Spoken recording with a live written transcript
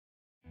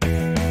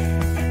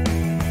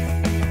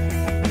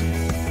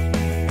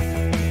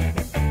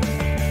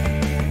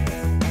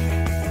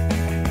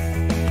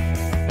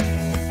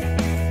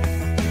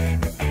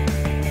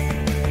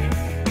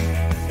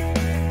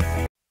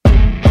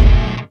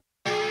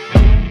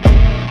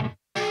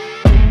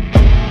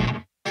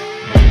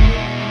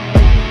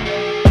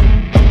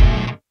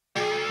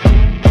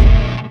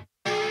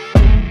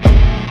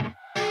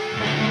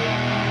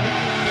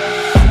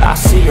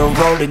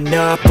rolling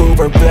up,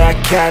 Uber black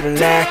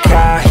Cadillac,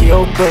 high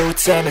heel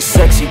boots and a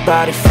sexy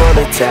body full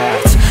of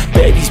tats.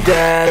 Baby's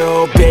bad,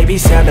 oh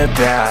baby's hella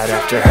bad.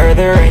 After her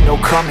there ain't no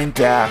coming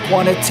back.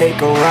 Wanna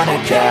take a run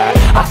at that.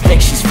 I think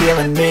she's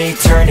feeling me,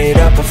 turn it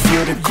up a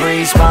few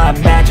degrees. My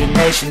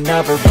imagination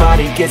of her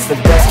body gets the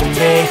best of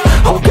me.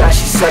 Oh gosh,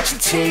 she's such a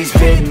tease,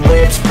 bitten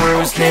lips,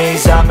 bruised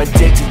knees. I'm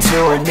addicted to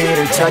her, need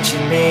her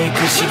touching me.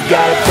 Cause she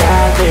got a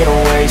bad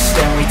little waist,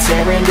 and we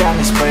tearing down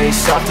this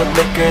place. Off the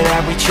liquor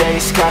that we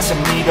chase,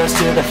 Casamigos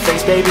to the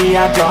face. Baby,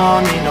 I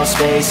don't need no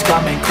space,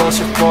 coming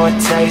closer for a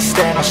taste.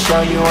 And I'll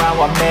show you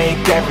how I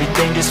make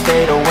everything just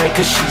fade away.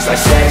 Cause she's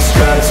like sex,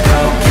 drugs,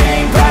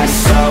 cocaine, body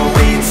so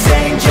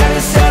insane.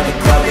 Jealous of the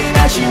clothing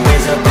that she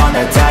wears up on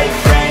a tight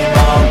frame.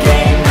 All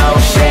game, no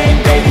shame,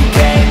 baby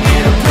came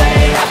here to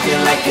play. I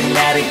feel like an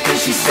addict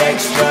cause she's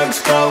sex,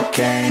 drugs,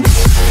 cocaine.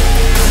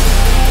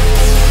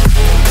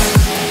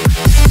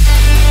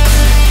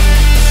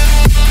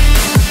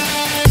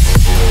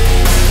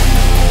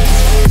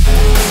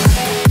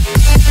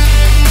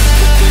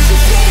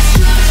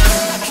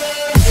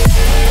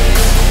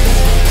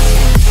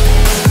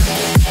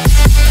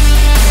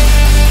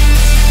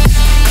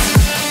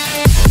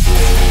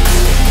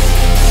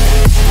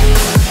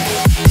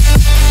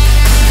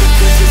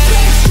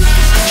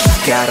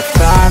 Got a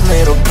fine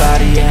little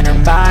body and her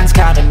mind's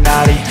kinda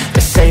naughty.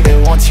 They say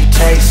that once you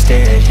taste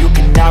it, you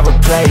cannot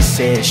replace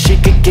it. She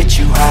could get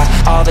you high,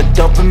 all the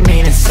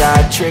dopamine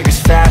inside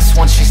triggers fast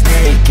once she's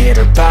naked.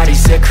 Her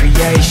body's a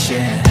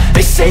creation.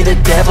 They say the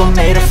devil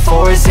made her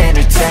for his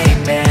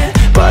entertainment,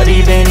 but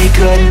even he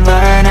couldn't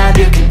learn how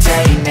to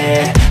contain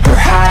it. Her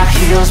high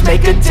heels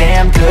make a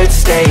damn good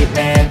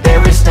statement.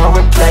 There is no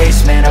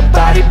replacement, a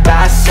body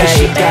by Satan.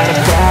 She got a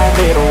bad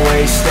little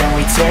waist, and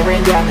we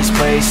tearing down this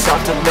place.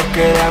 Off the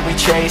liquor that we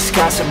chase,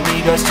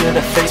 Casamigos to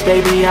the face.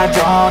 Baby, I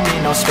don't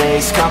need no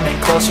space, coming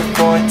closer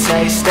for a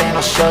taste. And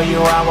I'll show you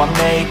how I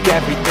make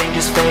everything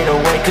just fade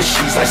away. Cause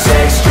she's like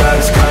sex,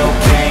 drugs,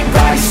 cocaine,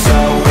 body so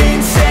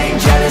insane.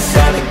 Jealous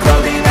of the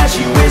clothing that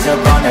she wears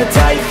up on a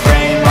tight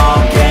frame.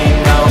 All game,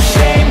 no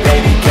shame,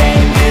 baby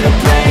came here to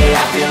play.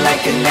 I feel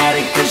like an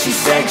addict cause she's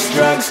sex,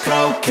 drugs,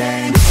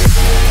 cocaine.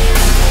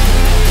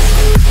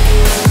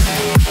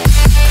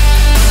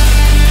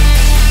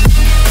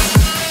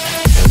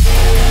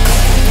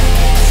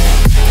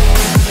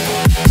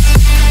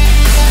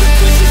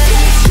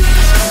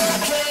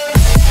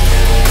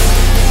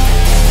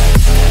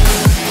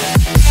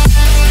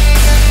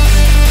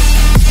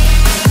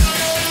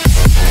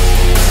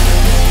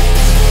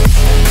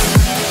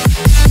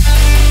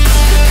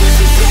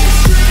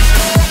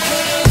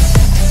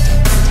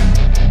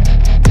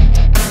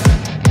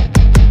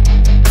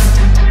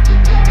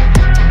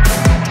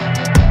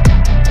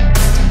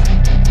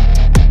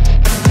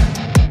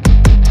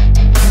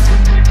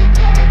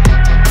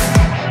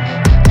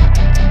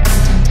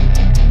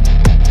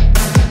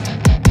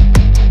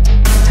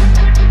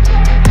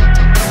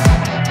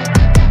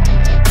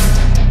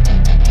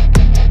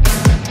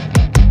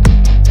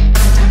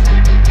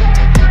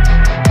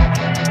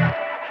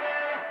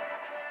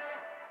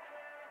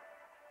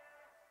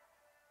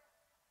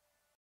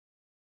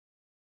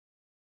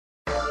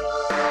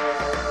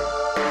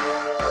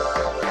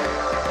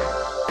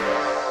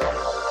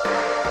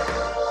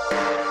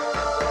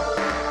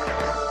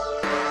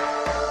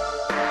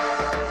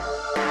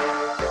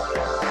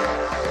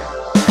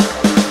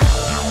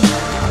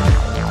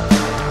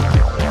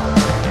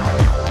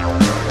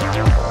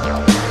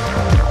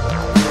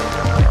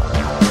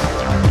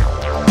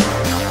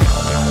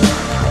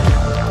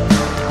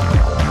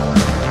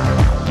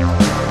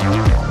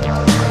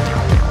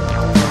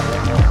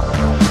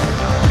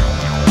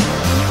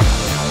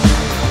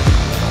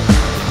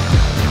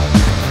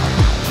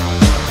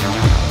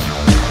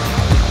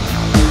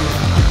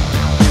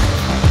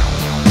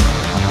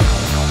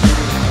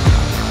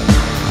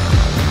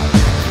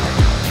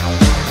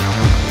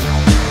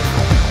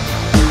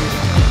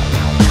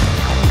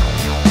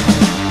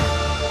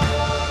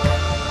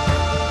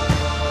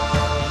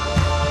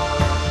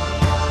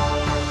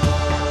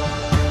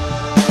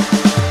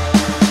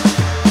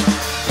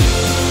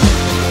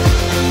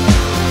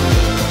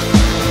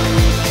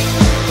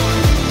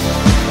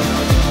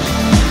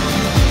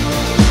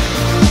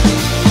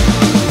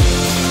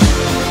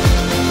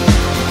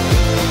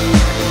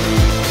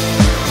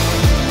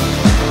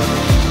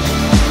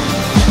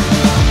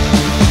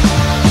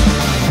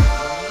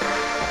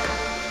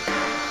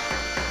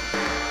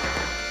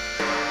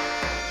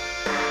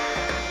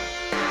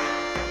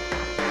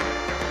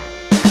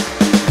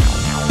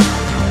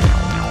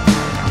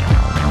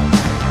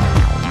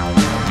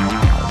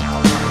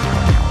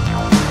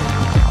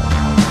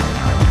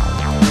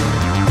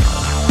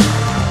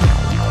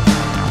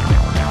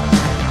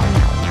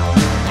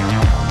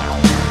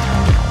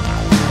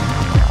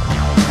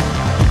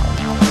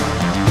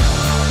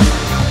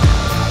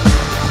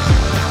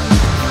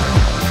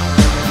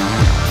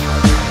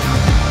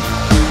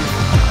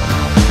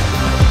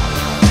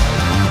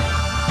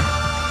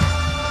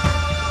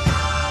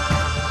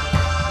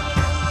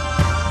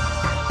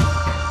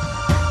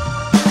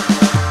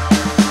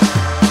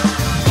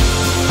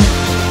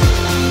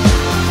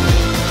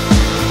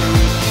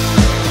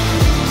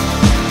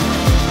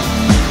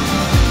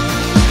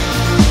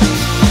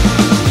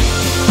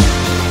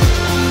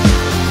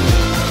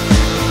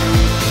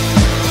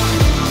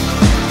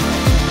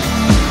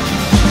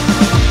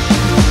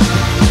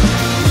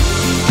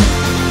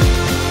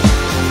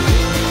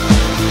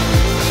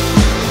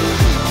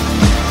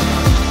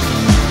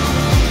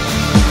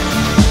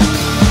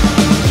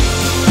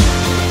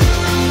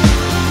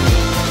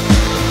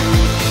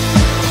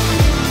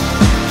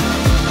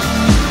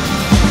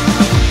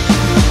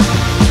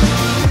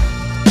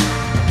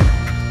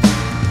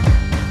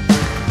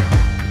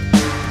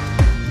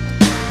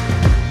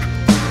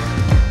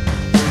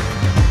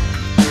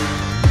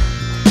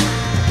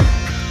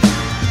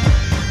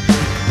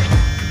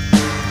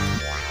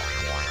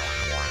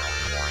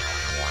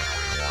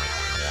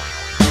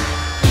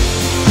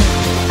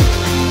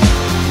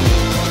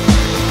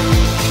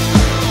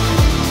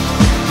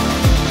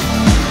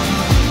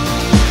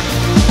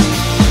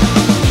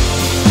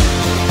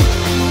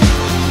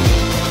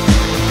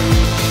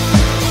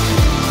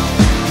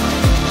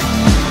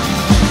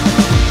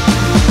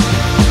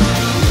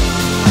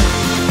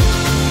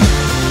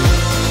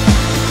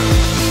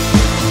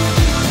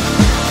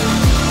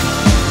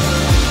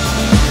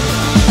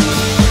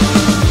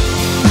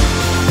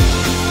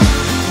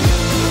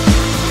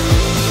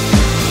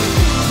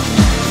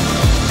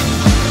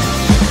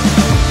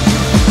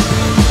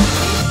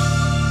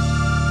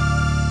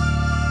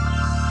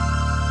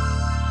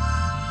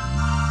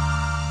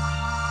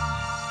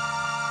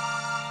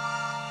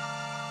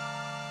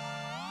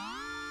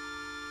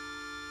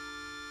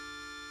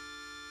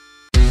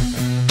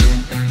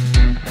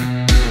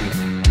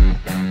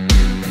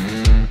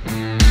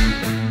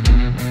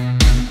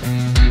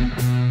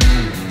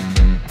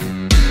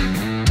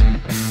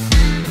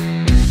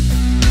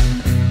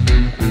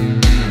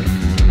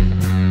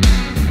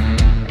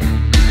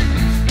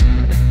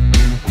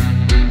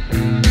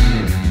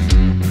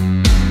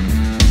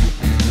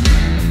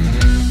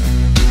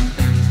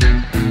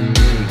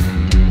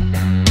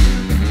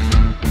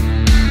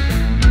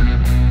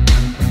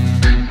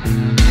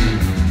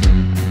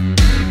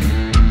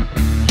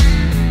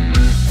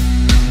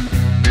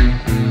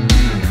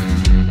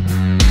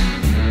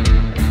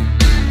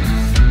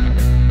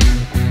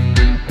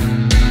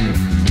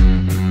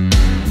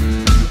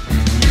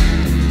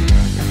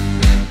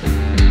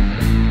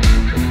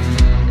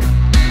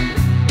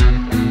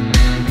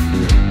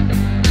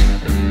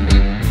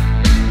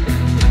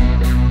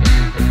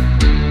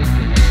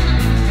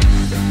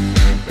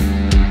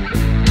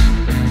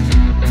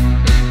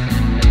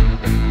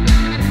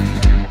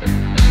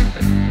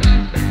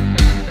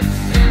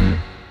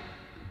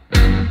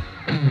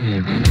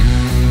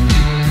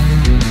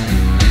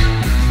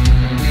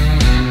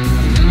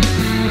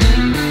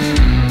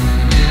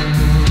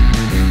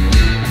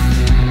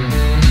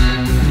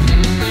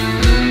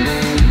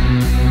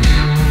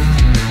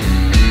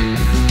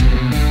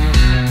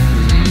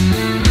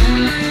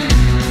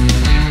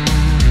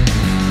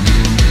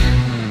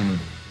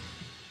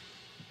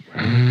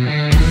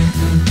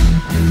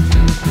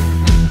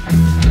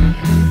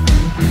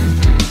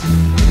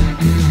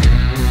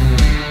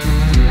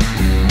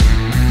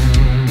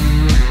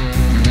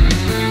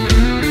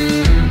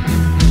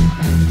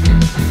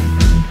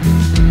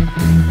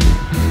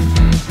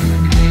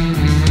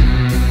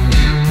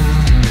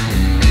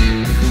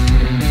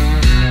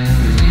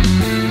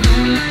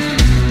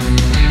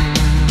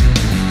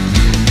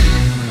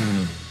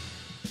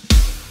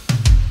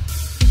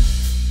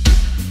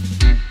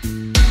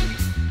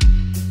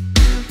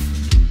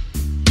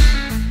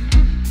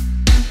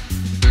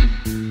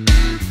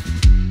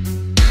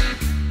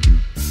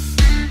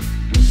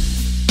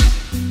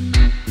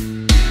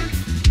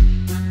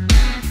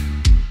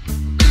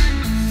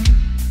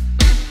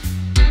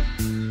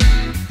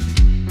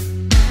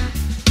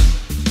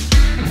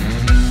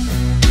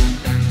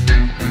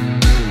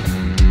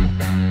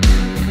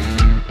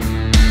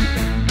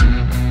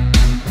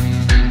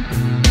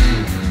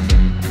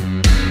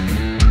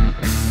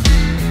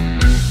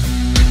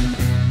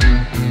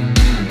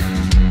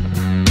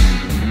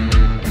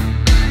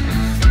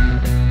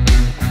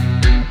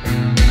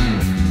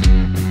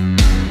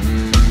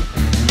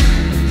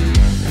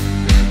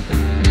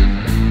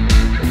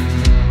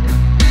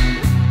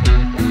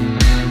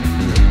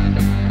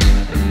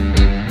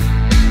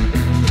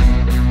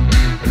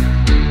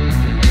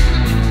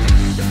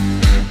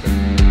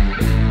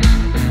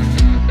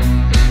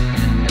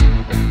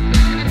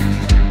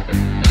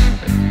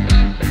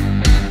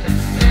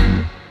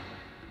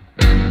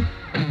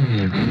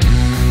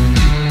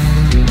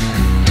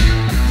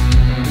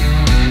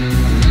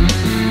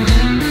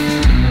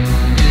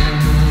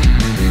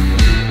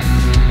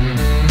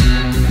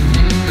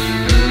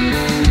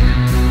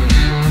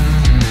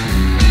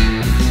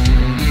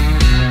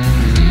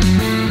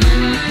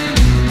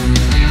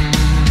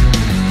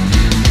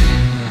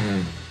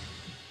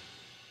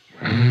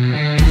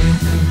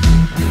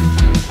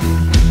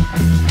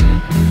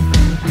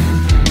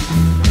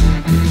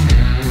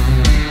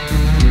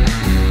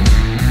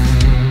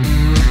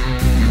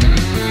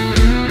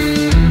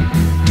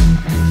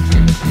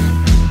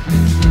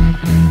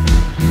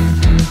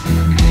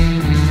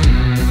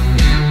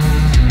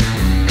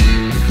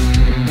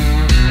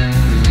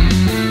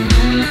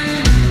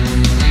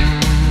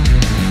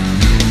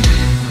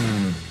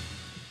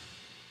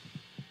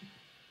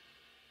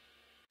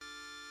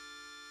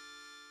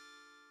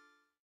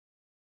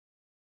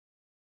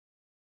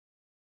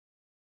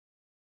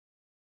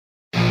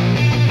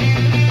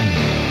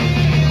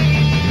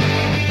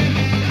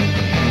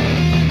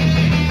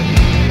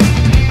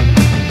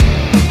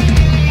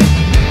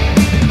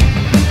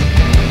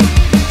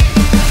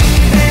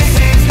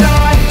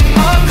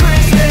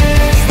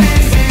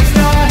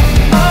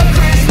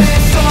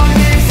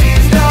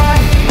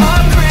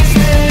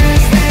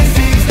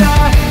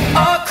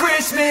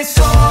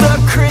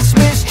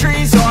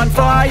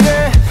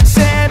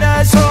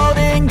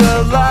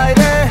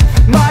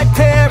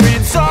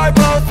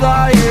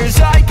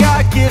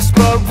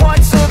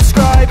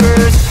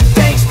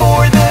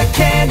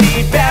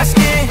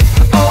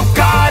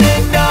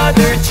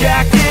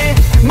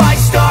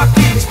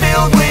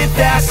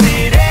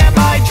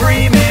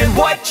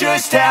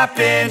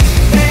 happen.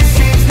 This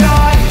is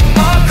not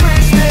a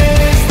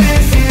Christmas.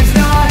 This is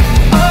not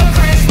a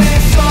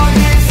Christmas song.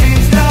 This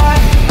is not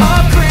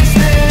a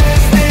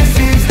Christmas. This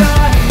is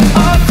not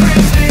a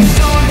Christmas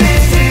song.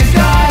 This is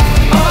not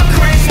a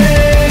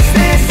Christmas.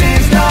 This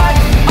is not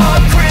a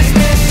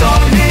Christmas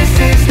song. This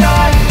is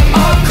not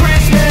a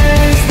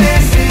Christmas.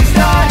 This is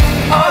not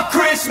a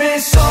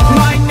Christmas song.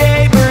 My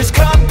neighbors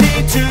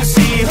compete to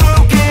see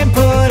who can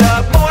put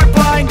up more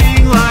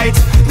blinding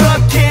lights.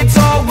 The kids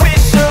all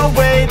wish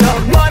away the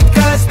month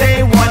 'cause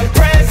they want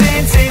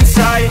presents in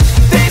sight.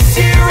 This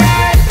year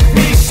had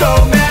me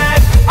so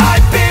mad.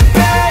 I've been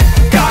bad,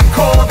 got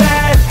coal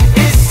that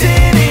is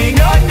sitting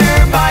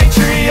under my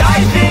tree. I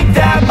think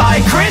that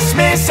my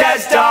Christmas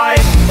has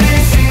died.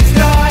 This is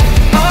not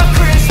a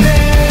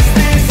Christmas.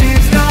 This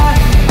is not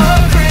a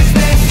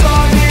Christmas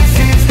song. This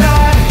is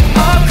not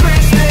a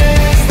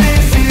Christmas.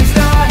 This is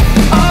not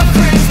a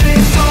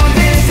Christmas song.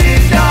 This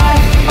is not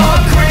a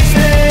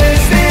Christmas.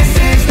 This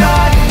is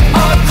not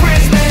a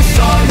Christmas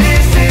song.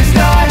 This is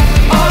not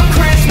a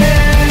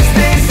Christmas.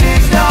 This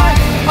is not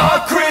a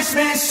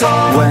Christmas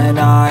song. When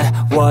I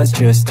was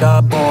just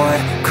a boy,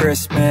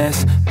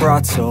 Christmas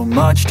brought so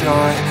much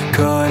joy.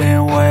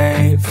 Couldn't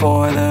wait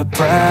for the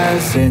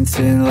presents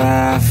and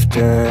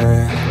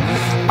laughter.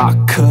 I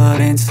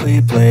couldn't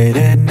sleep late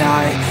at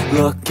night,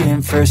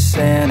 looking for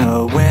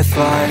Santa with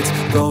lights.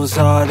 Those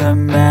are the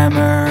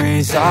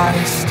memories I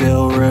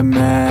still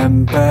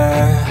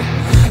remember.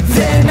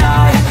 Then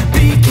I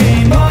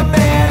became a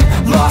man,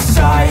 lost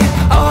sight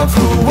of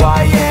who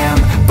I am.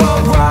 But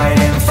right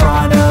in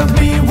front of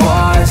me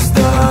was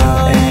the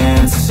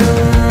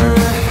answer.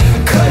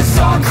 'Cause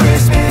on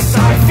Christmas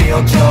I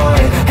feel joy,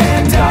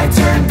 and I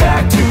turn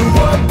back to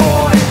a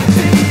boy.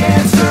 The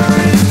answer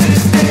is to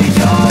stay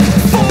young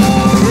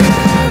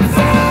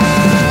forever.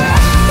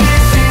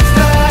 This is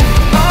not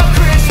a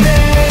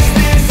Christmas.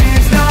 This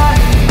is not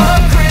a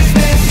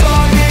Christmas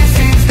song. This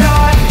is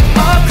not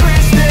a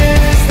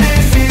Christmas.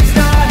 This is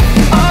not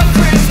a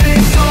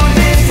Christmas song.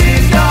 This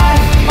is not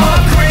a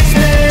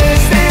Christmas.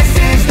 This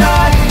is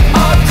not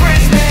a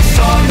Christmas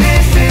song.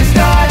 This is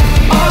not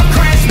a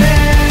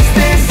Christmas.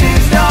 This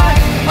is not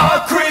a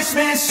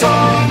Christmas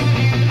song.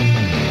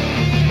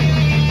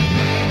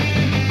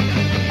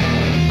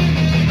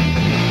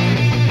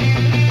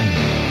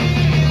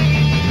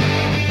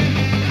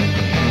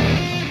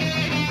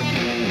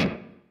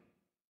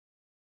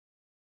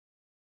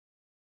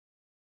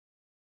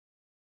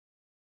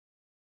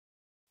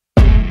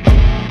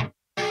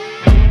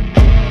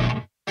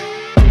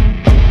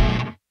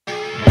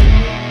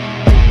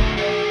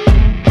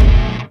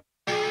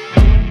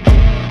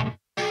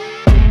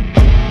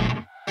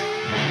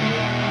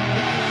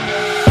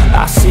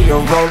 I see her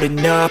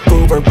rolling up,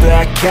 Uber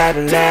black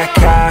Cadillac,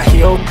 high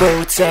heel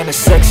boots and a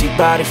sexy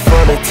body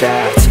full of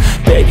tats.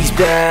 Baby's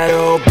bad,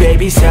 oh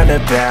baby's hella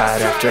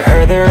bad. After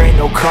her there ain't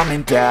no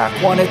coming back.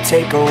 Wanna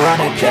take a run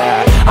at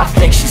that. I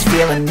think she's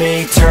feeling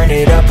me, turn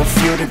it up a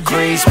few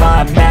degrees.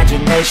 My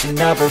imagination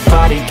of her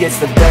body gets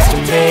the best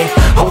of me.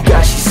 Oh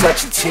gosh, she's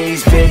such a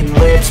tease, bitten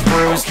lips,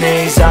 bruised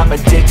knees. I'm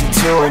addicted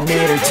to her,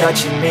 need her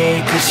touching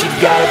me. 'Cause she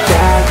got a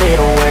bad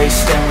little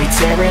waist, and we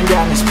tearing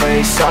down this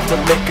place. Off the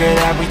liquor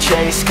that we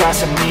chase,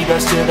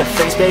 Casamigos to the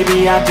face.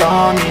 Baby, I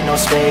don't need no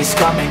space.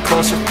 Coming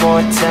closer for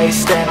a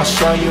taste, and I'll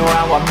show you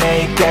how I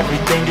make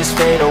everything just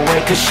fade away.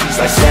 'Cause she's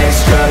like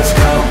sex, drugs,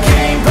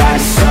 cocaine,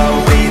 body so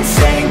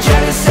insane.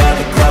 Jealous of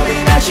the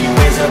clothing that she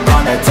wears up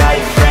on that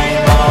tight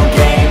frame. All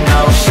game,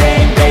 no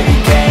shame, baby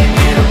came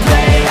here to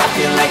play. I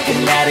feel like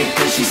an addict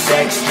 'cause she's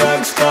sex,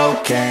 drugs,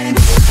 cocaine.